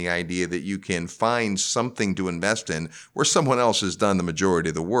syndication, the idea that you can find something to invest in where someone else has done the majority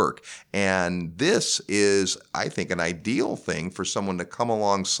of the work. And this is, I think, an ideal thing for someone to come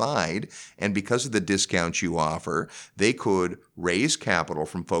alongside, and because of the discounts you offer, they could raise capital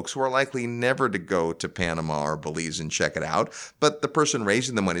from folks who are likely never to go to Panama or Belize and check it out. But the person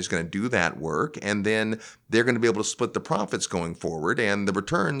raising the money is going to do that work, and then they're going to be able to split the profits going forward and the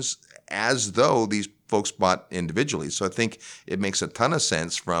returns as though these folks bought individually. So I think it makes a ton of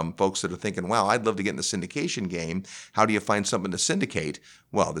sense from folks that are thinking, wow, I'd love to get in the syndication game. How do you find something to syndicate?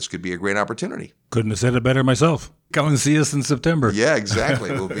 Well, this could be a great opportunity. Couldn't have said it better myself. Come and see us in September. Yeah,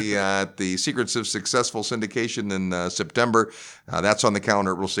 exactly. We'll be at the Secrets of Successful Syndication in September. That's on the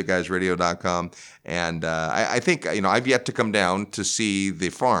calendar at realestateguysradio.com. And I think, I've yet to come down to see the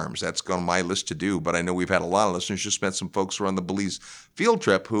farms. That's on my list to do. But I know we've had a lot of listeners. Just met some folks who were on the Belize field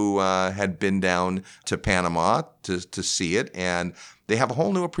trip who had been down to Panama to see it. And they have a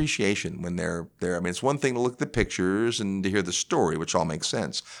whole new appreciation when they're there. I mean, it's one thing to look at the pictures and to hear the story, which all makes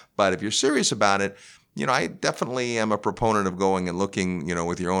sense. But if you're serious about it, I definitely am a proponent of going and looking,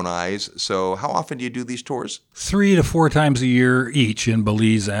 with your own eyes. So how often do you do these tours? 3 to 4 times a year each in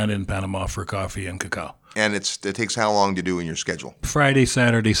Belize and in Panama for coffee and cacao. And it takes how long to do in your schedule? Friday,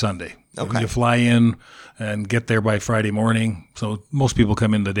 Saturday, Sunday. Okay. You fly in and get there by Friday morning. So most people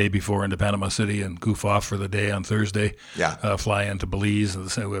come in the day before into Panama City and goof off for the day on Thursday. Yeah. Fly into Belize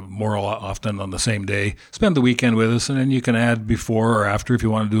more often on the same day. Spend the weekend with us, and then you can add before or after if you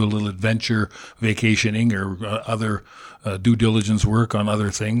want to do a little adventure vacationing or other due diligence work on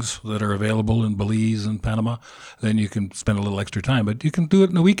other things that are available in Belize and Panama. Then you can spend a little extra time, but you can do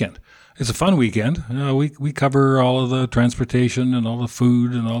it in a weekend. It's a fun weekend. We cover all of the transportation and all the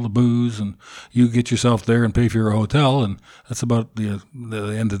food and all the booze, and you get yourself there and pay for your hotel, and that's about the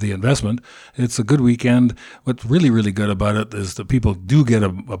end of the investment. It's a good weekend. What's really, really good about it is that people do get a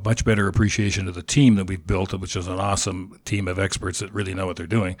much better appreciation of the team that we've built, which is an awesome team of experts that really know what they're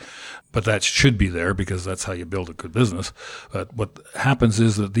doing. But that should be there because that's how you build a good business. But what happens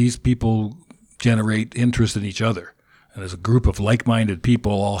is that these people generate interest in each other. And there's a group of like-minded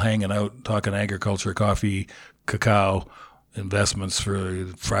people all hanging out, talking agriculture, coffee, cacao, investments for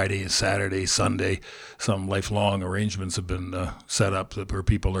Friday, Saturday, Sunday. Some lifelong arrangements have been set up where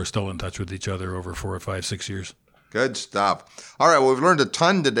people are still in touch with each other over 4 or 5, 6 years. Good stuff. All right, well, we've learned a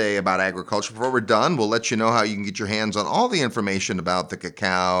ton today about agriculture. Before we're done, we'll let you know how you can get your hands on all the information about the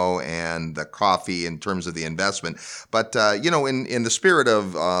cacao and the coffee in terms of the investment. But, in the spirit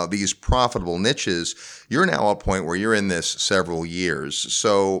of these profitable niches, you're now at a point where you're in this several years.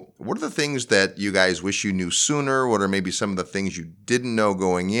 So what are the things that you guys wish you knew sooner? What are maybe some of the things you didn't know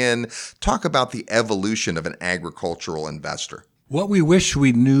going in? Talk about the evolution of an agricultural investor. What we wish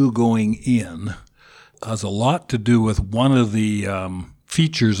we knew going in has a lot to do with one of the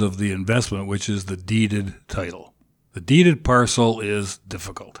features of the investment, which is the deeded title. The deeded parcel is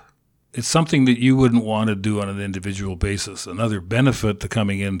difficult. It's something that you wouldn't want to do on an individual basis. Another benefit to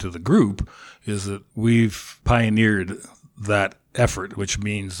coming into the group is that we've pioneered that effort, which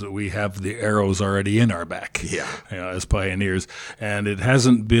means that we have the arrows already in our back as pioneers. And it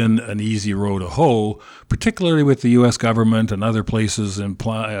hasn't been an easy row to hoe, particularly with the U.S. government and other places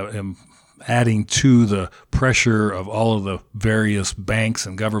adding to the pressure of all of the various banks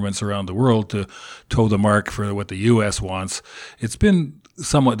and governments around the world to toe the mark for what the U.S. wants. It's been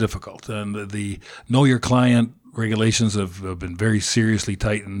somewhat difficult. And the Know Your Client regulations have been very seriously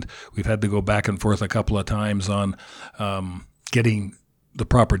tightened. We've had to go back and forth a couple of times on getting the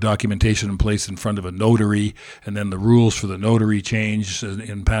proper documentation in place in front of a notary, and then the rules for the notary changed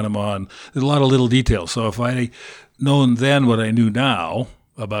in Panama. And there's a lot of little details. So if I known then what I knew now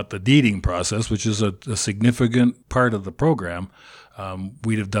about the deeding process, which is a significant part of the program,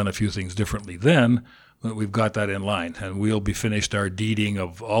 we'd have done a few things differently then. But we've got that in line, and we'll be finished our deeding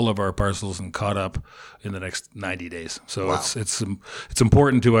of all of our parcels and caught up in the next 90 days. So wow. It's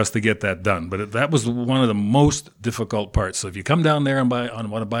important to us to get that done. But that was one of the most difficult parts. So if you come down there and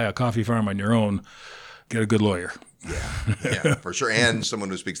want to buy a coffee farm on your own, get a good lawyer. Yeah, for sure, and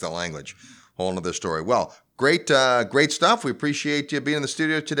someone who speaks the language. Whole other story. Well, great stuff. We appreciate you being in the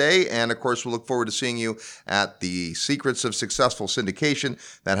studio today. And, of course, we'll look forward to seeing you at the Secrets of Successful Syndication.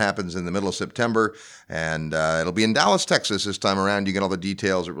 That happens in the middle of September. And it'll be in Dallas, Texas this time around. You get all the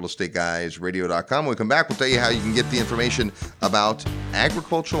details at realestateguysradio.com. When we come back, we'll tell you how you can get the information about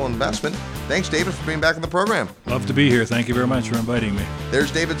agricultural investment. Thanks, David, for being back on the program. Love to be here. Thank you very much for inviting me.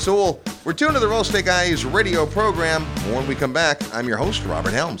 There's David Sewell. We're tuned to the Real Estate Guys radio program. More when we come back. I'm your host,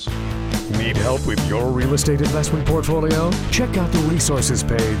 Robert Helms. Need help with your real estate investment portfolio? Check out the resources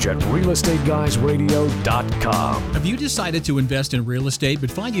page at realestateguysradio.com. Have you decided to invest in real estate but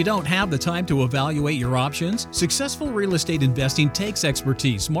find you don't have the time to evaluate your options? Successful real estate investing takes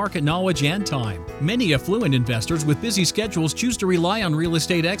expertise, market knowledge, and time. Many affluent investors with busy schedules choose to rely on real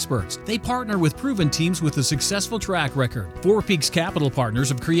estate experts. They partner with proven teams with a successful track record. Four Peaks Capital Partners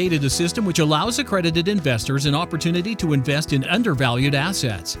have created a system which allows accredited investors an opportunity to invest in undervalued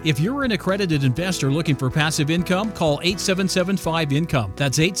assets. If you're an accredited investor looking for passive income, call 8775-INCOME.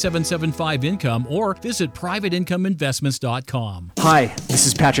 That's 8775-INCOME, or visit privateincomeinvestments.com. Hi, this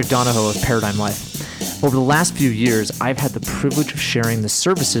is Patrick Donahoe of Paradigm Life. Over the last few years, I've had the privilege of sharing the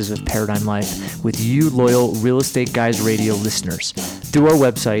services of Paradigm Life with you loyal Real Estate Guys Radio listeners through our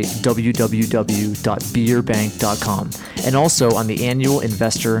website, www.beyourbank.com, and also on the annual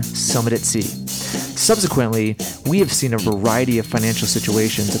Investor Summit at Sea. Subsequently, we have seen a variety of financial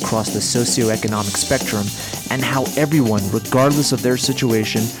situations across the socioeconomic spectrum and how everyone, regardless of their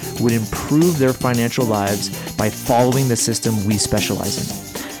situation, would improve their financial lives by following the system we specialize in.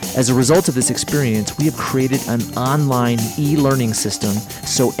 As a result of this experience, we have created an online e-learning system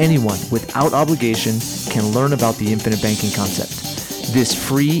so anyone without obligation can learn about the infinite banking concept. This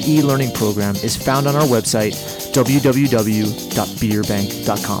free e-learning program is found on our website,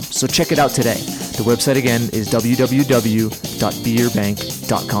 www.beyourbank.com. So check it out today. The website again is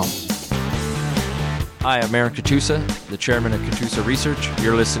www.beyourbank.com. Hi, I'm Aaron Katusa, the chairman of Katusa Research.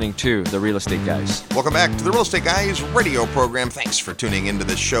 You're listening to The Real Estate Guys. Welcome back to the Real Estate Guys radio program. Thanks for tuning into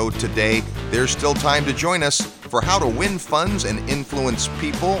the show today. There's still time to join us for How to Win Funds and Influence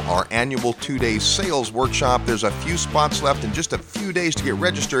People, our annual 2-day sales workshop. There's a few spots left and just a few days to get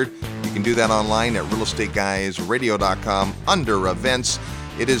registered. You can do that online at realestateguysradio.com under events.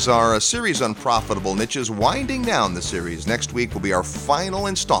 It is our series on profitable niches, winding down the series. Next week will be our final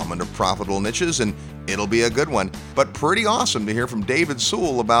installment of Profitable Niches, and it'll be a good one. But pretty awesome to hear from David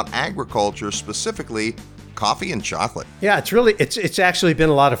Sewell about agriculture, specifically coffee and chocolate. Yeah, it's actually been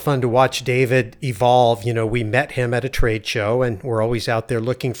a lot of fun to watch David evolve. You know, we met him at a trade show, and we're always out there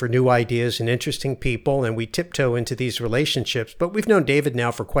looking for new ideas and interesting people, and we tiptoe into these relationships. But we've known David now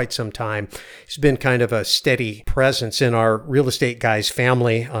for quite some time. He's been kind of a steady presence in our Real Estate Guys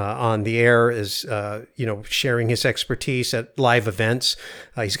family on the air, is sharing his expertise at live events.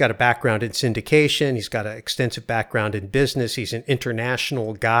 He's got a background in syndication. He's got an extensive background in business. He's an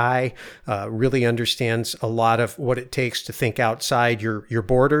international guy, really understands a lot of what it takes to think outside your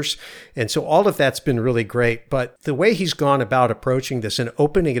borders. And so all of that's been really great. But the way he's gone about approaching this and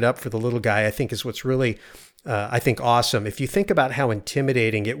opening it up for the little guy, I think is what's really I think, awesome. If you think about how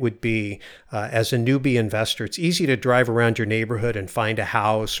intimidating it would be as a newbie investor, it's easy to drive around your neighborhood and find a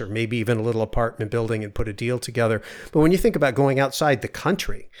house or maybe even a little apartment building and put a deal together. But when you think about going outside the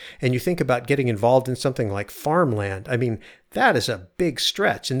country and you think about getting involved in something like farmland, I mean, that is a big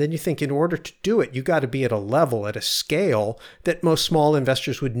stretch. And then you think in order to do it, you got to be at a level, at a scale that most small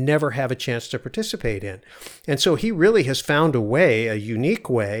investors would never have a chance to participate in. And so he really has found a way, a unique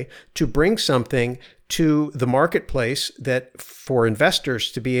way, to bring something to the marketplace that for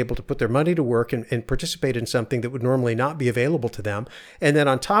investors to be able to put their money to work and participate in something that would normally not be available to them. And then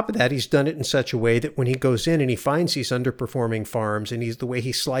on top of that, he's done it in such a way that when he goes in and he finds these underperforming farms and the way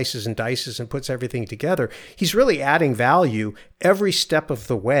he slices and dices and puts everything together, he's really adding value every step of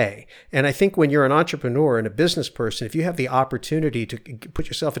the way. And I think when you're an entrepreneur and a business person, if you have the opportunity to put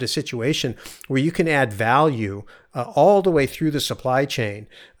yourself in a situation where you can add value all the way through the supply chain,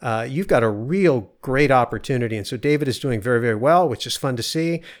 you've got a real great opportunity. And so David is doing very, very well, which is fun to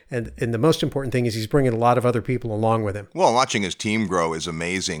see. And the most important thing is he's bringing a lot of other people along with him. Well, watching his team grow is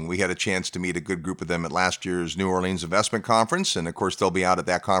amazing. We had a chance to meet a good group of them at last year's New Orleans Investment Conference. And of course, they'll be out at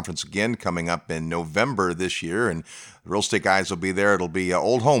that conference again coming up in November this year. And the Real Estate Guys will be there. It'll be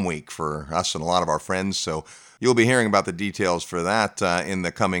Old Home Week for us and a lot of our friends. So you'll be hearing about the details for that in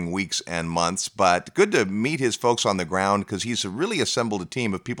the coming weeks and months. But good to meet his folks on the ground because he's really assembled a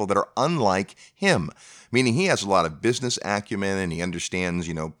team of people that are unlike him. Meaning he has a lot of business acumen and he understands,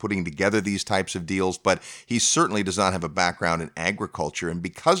 putting together these types of deals, but he certainly does not have a background in agriculture. And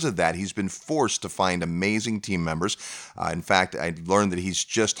because of that, he's been forced to find amazing team members. In fact, I learned that he's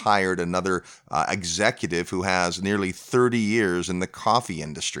just hired another executive who has nearly 30 years in the coffee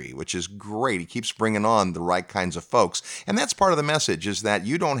industry, which is great. He keeps bringing on the right kinds of folks. And that's part of the message, is that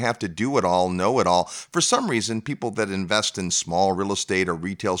you don't have to do it all, know it all. For some reason, people that invest in small real estate or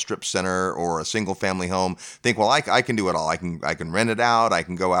retail strip center or a single family home think, well, I can do it all. I can rent it out. I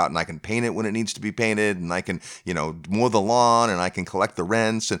can go out and I can paint it when it needs to be painted, and I can, mow the lawn, and I can collect the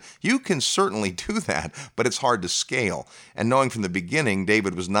rents. And you can certainly do that, but it's hard to scale. And knowing from the beginning,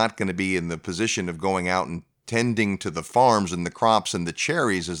 David was not going to be in the position of going out and tending to the farms and the crops and the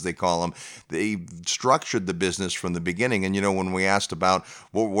cherries, as they call them. They structured the business from the beginning. And, when we asked about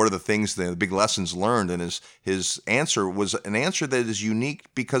what are the things, the big lessons learned, and his answer was an answer that is unique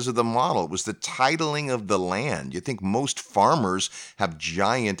because of the model. It was the titling of the land. You think most farmers have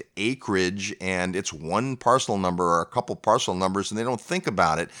giant acreage and it's one parcel number or a couple parcel numbers and they don't think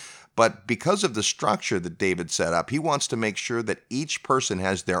about it. But because of the structure that David set up, he wants to make sure that each person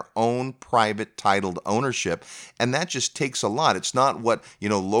has their own private titled ownership. And that just takes a lot. It's not what,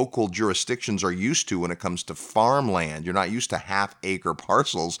 local jurisdictions are used to when it comes to farmland. You're not used to half-acre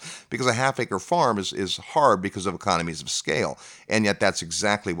parcels because a half-acre farm is hard because of economies of scale. And yet that's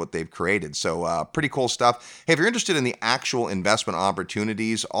exactly what they've created. So pretty cool stuff. Hey, if you're interested in the actual investment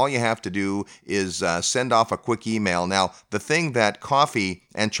opportunities, all you have to do is send off a quick email. Now, the thing that coffee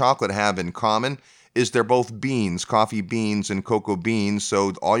and chocolate have in common is they're both beans, coffee beans and cocoa beans.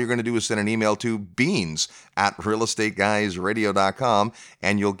 So all you're going to do is send an email to beans@realestateguysradio.com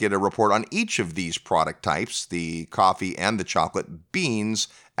and you'll get a report on each of these product types, the coffee and the chocolate,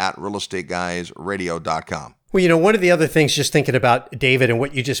 beans@realestateguysradio.com. Well, one of the other things, just thinking about David and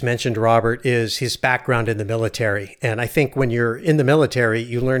what you just mentioned, Robert, is his background in the military. And I think when you're in the military,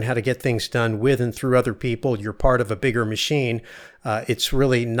 you learn how to get things done with and through other people. You're part of a bigger machine. It's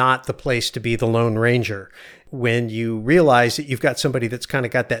really not the place to be the Lone Ranger. When you realize that you've got somebody that's kind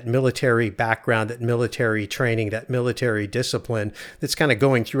of got that military background, that military training, that military discipline, that's kind of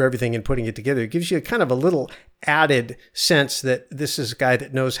going through everything and putting it together, it gives you kind of a little added sense that this is a guy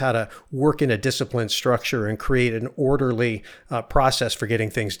that knows how to work in a disciplined structure and create an orderly process for getting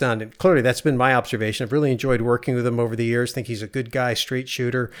things done. And clearly that's been my observation. I've really enjoyed working with him over the years. I think he's a good guy, straight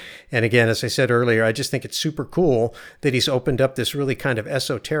shooter. And again, as I said earlier, I just think it's super cool that he's opened up this really kind of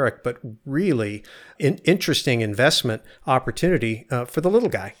esoteric, but really interesting investment opportunity for the little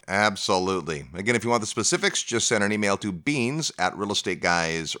guy. Absolutely. Again, if you want the specifics, just send an email to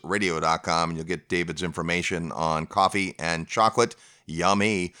beans@realestateguysradio.com and you'll get David's information on coffee and chocolate.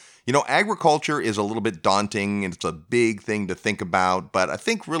 Yummy. Agriculture is a little bit daunting and it's a big thing to think about, but I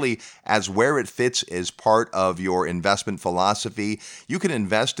think really as where it fits as part of your investment philosophy, you can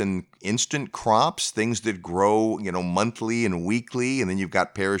invest in instant crops, things that grow, monthly and weekly, and then you've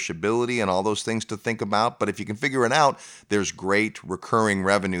got perishability and all those things to think about. But if you can figure it out, there's great recurring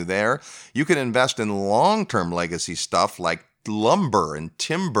revenue there. You can invest in long-term legacy stuff like lumber and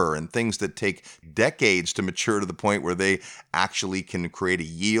timber and things that take decades to mature to the point where they actually can create a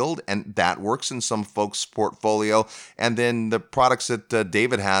yield, and that works in some folks' portfolio. And then the products that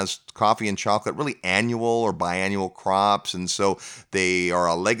David has coffee and chocolate, really annual or biannual crops. And so they are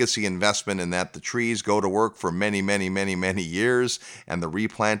a legacy investment in that the trees go to work for many, many, many, many years. And the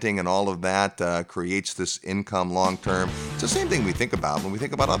replanting and all of that creates this income long term. It's the same thing we think about when we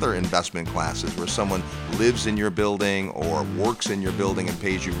think about other investment classes where someone lives in your building or works in your building and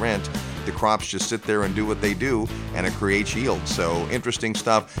pays you rent. The crops just sit there and do what they do, and it creates yield. So interesting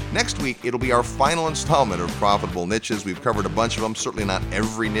stuff. Next week, it'll be our final installment of Profitable Niches. We've covered a bunch of them, certainly not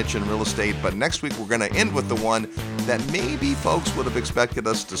every niche in real estate, but next week we're going to end with the one that maybe folks would have expected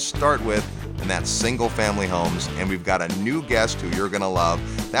us to start with, and that's single-family homes. And we've got a new guest who you're going to love.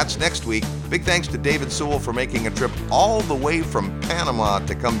 That's next week. Big thanks to David Sewell for making a trip all the way from Panama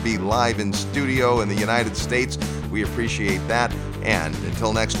to come be live in studio in the United States. We appreciate that. And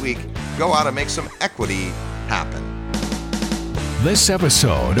until next week, go out and make some equity happen. This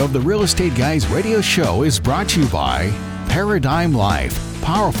episode of the Real Estate Guys radio show is brought to you by Paradigm Life.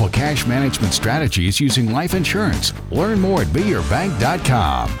 Powerful cash management strategies using life insurance. Learn more at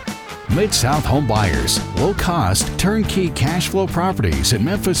beyourbank.com. Mid-South Home Buyers. Low-cost, turnkey cash flow properties in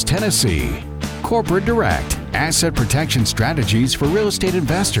Memphis, Tennessee. Corporate Direct. Asset protection strategies for real estate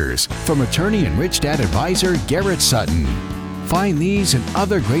investors from attorney and Rich Dad advisor Garrett Sutton. Find these and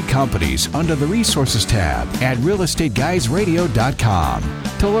other great companies under the Resources tab at realestateguysradio.com.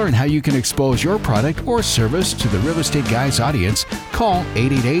 To learn how you can expose your product or service to the Real Estate Guys audience, call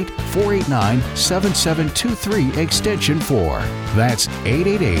 888-489-7723 extension 4. That's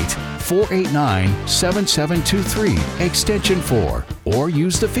 888-489-7723 extension 4. Or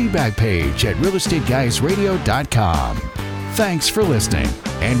use the feedback page at realestateguysradio.com. Thanks for listening,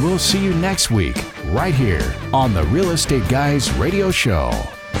 and we'll see you next week right here on the Real Estate Guys Radio Show.